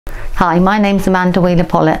Hi, my name's Amanda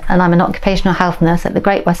Wheeler-Pollitt and I'm an occupational health nurse at the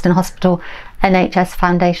Great Western Hospital NHS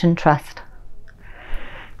Foundation Trust.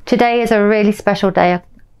 Today is a really special day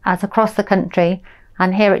as across the country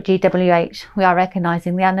and here at GWH we are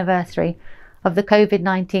recognising the anniversary of the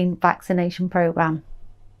COVID-19 vaccination programme.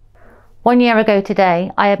 1 year ago today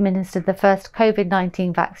I administered the first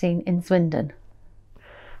COVID-19 vaccine in Swindon.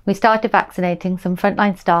 We started vaccinating some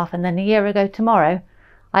frontline staff and then a year ago tomorrow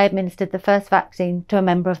I administered the first vaccine to a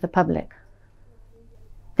member of the public.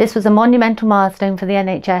 This was a monumental milestone for the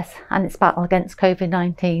NHS and its battle against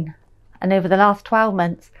COVID-19, and over the last 12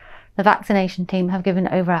 months the vaccination team have given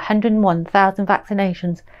over 101,000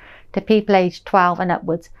 vaccinations to people aged 12 and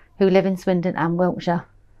upwards who live in Swindon and Wiltshire.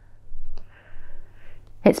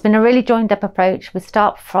 It's been a really joined up approach with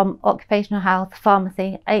staff from occupational health,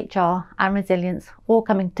 pharmacy, HR and resilience all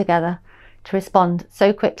coming together to respond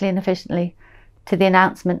so quickly and efficiently to the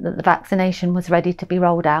announcement that the vaccination was ready to be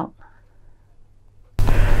rolled out.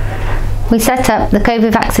 We set up the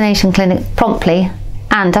COVID vaccination clinic promptly,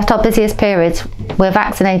 and at our busiest periods we're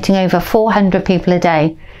vaccinating over 400 people a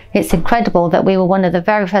day. It's incredible that we were one of the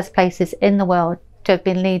very first places in the world to have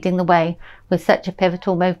been leading the way with such a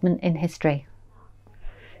pivotal movement in history.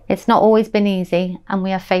 It's not always been easy and we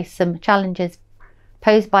have faced some challenges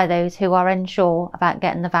posed by those who are unsure about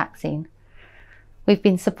getting the vaccine. We've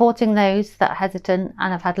been supporting those that are hesitant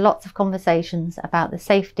and have had lots of conversations about the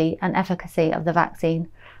safety and efficacy of the vaccine.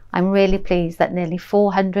 I'm really pleased that nearly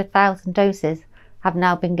 400,000 doses have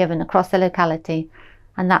now been given across the locality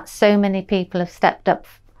and that so many people have stepped up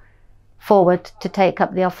forward to take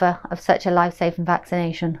up the offer of such a life-saving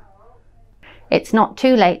vaccination. It's not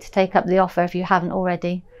too late to take up the offer if you haven't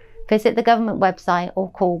already. Visit the government website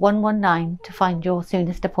or call 119 to find your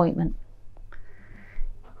soonest appointment.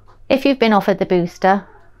 If you've been offered the booster,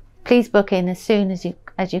 please book in as soon as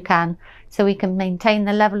you can so we can maintain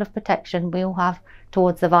the level of protection we all have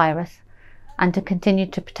towards the virus and to continue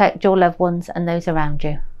to protect your loved ones and those around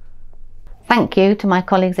you. Thank you to my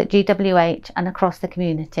colleagues at GWH and across the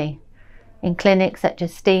community, in clinics such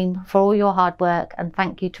as STEAM, for all your hard work, and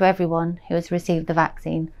thank you to everyone who has received the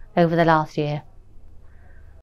vaccine over the last year.